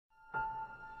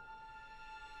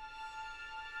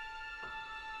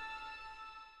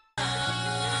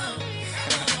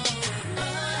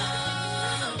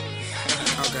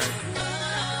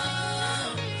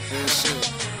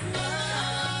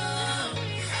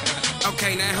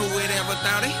Okay, now who would ever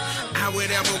thought it? I would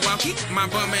ever walk it. My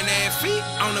bumming ass feet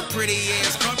on a pretty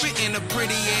ass carpet, in a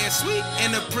pretty ass suite,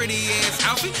 in a pretty ass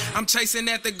outfit. I'm chasing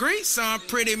at the green, so I'm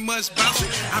pretty much bouncing.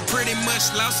 I pretty much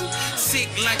lost it,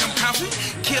 sick like I'm coughing.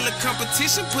 Kill a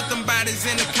competition, put them bodies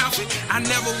in a coffin. I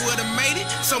never would've made it,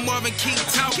 so Marvin keep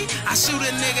talking. I shoot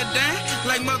a nigga down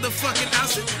like motherfucking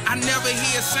Austin. I never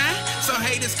hear a sign, so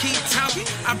haters keep talking.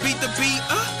 I beat the beat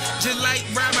up, just like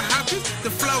Robert Hopkins. The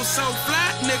flow so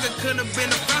fly, nigga could've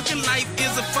been a falcon. Life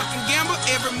is a fucking gamble,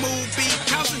 every move be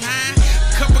costing high.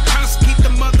 Couple costs, keep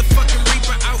the motherfucking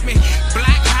reaper out me.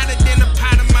 Black hotter than a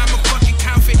pot of mama fucking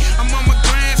coffee. I'm on my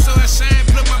grind, so I shine,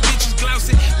 put my bitches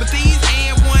glossy. But these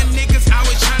and one niggas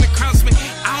always trying to cross me.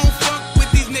 I don't fuck with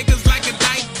these niggas like a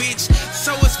dyke bitch.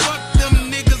 So it's fuck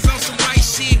them niggas on some white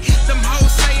shit. Them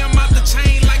hoes say I'm out the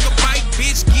chain like a bike,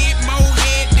 bitch. Get more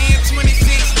head than 26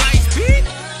 lights, bitch.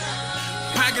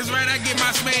 Pockets right, I get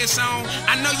my smash on.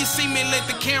 I know you see me lit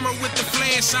the camera with the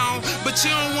flash on, but you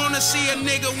don't wanna see a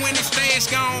nigga when his stash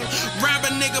gone. Rob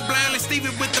a nigga blindly, Stevie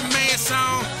with the mask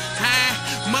on. Hi,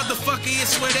 motherfucker,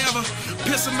 it's whatever.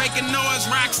 Pistol making noise,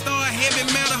 rock star, heavy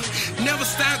metal. Never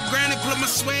stop grinding, put my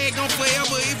swag on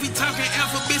forever. If we talking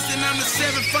alphabets, then I'm the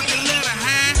 7th fucking letter,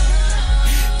 huh?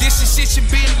 This is shit you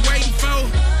been waiting for.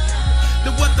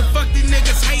 Then what the fuck these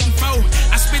niggas hating for?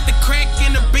 I spit the crack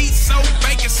in the beat, so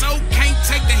bacon, so can't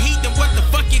take the heat. Then what the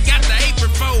fuck you got the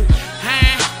apron for?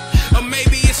 Huh? Or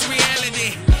maybe it's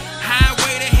reality.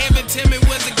 Highway to heaven, tell me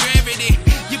what's the gravity?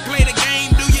 You play the game,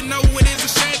 do you know what is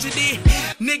a tragedy?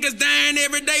 Niggas dying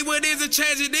every day, what is a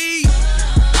tragedy?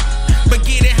 But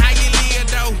get it how you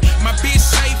live though. My bitch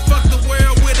say fuck the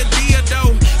world with a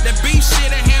dildo. That beef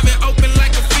shit I have it open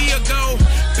like a field goal.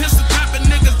 Pistol popping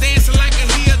niggas dancing like a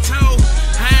heel toe.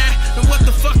 Huh? And what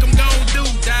the fuck I'm gon' do,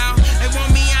 dawg? They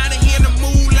want me out of here in the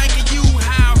mood like a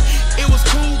U-Haul. It was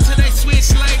cool till they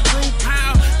switched like Drew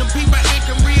Powell. Them people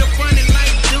acting real funny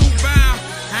like Duval.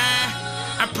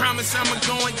 Huh? I promise I'ma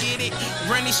go and get it.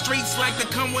 Run these streets like they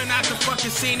come without the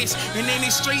fucking sentence. And in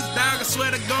these streets, dog, I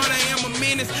swear to God I am a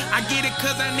menace. I get it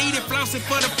cause I need it, flossing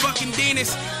for the fucking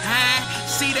dentist. Huh?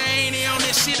 See, they ain't on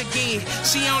that shit again.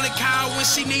 She only call when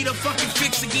she need a fucking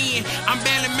fix again. I'm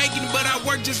barely making it, but I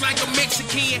work just like a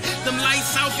Mexican. Them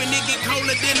lights off and it get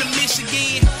colder than the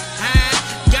Michigan.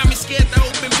 Huh? Got me scared to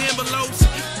open envelopes.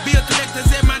 Bill collectors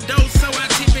at my door, so I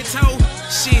tip and toe.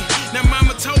 Shit, now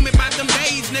mama told me about them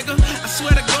days, nigga. I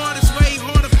swear to God, it's way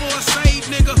harder for a save,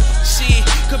 nigga. Shit,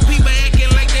 cause people acting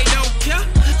like they don't care.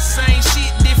 Same shit,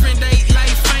 different day,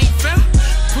 life ain't fair.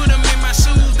 Put them in my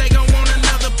shoes, they gon' want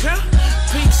another pair.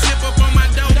 Pink slip up on my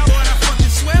door, boy, I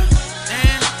fucking swear.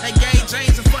 And they gave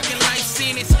James a fucking life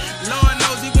sentence. Lord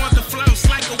knows he want the floss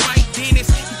like a white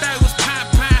dentist. He thought it was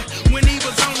Popeye when he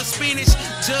was on the spinach.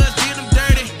 Judge did him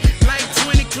dirty like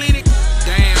 20 clinic.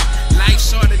 Damn, life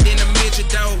shorter than a midget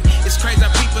though. It's crazy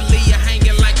how people leave you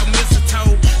hanging like a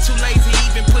mistletoe. Too lazy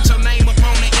even put your name up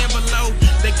on the envelope.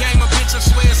 The game of bitch, I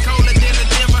swear it's colder than a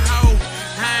Denver hoe.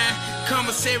 Huh?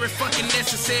 Commissary, fucking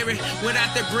necessary. Without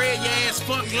the bread, your ass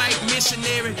fuck like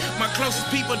missionary. My closest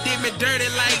people did me dirty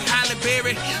like Halle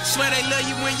Berry. Swear they love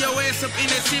you when your ass up in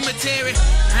the cemetery.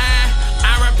 Huh?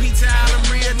 R.I.P. to all them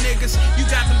real niggas. You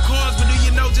got them cars, but do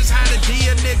you know just how to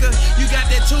deal, nigga? You got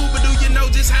that too, but do you know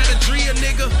just how to drill,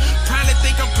 nigga? Probably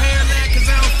think I'm paralyzed cause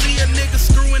I don't feel nigga.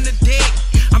 Screwing the deck,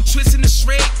 I'm twisting the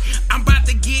shrek. I'm about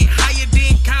to get higher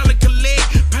than call it collect.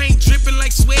 Paint dripping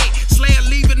like sweat, Slayer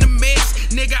leaving the mess.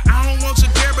 Nigga, I don't want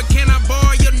your girl, but can I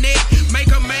borrow your neck?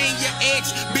 Make her main your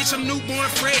ex, bitch, I'm newborn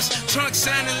fresh. Trunk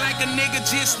shining like a nigga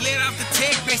just let off the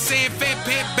tech. They saying fat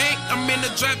pat back, I'm in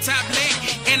the drop top leg.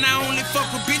 And I only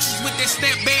fuck with bitches with that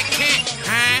snapback cat,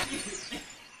 huh?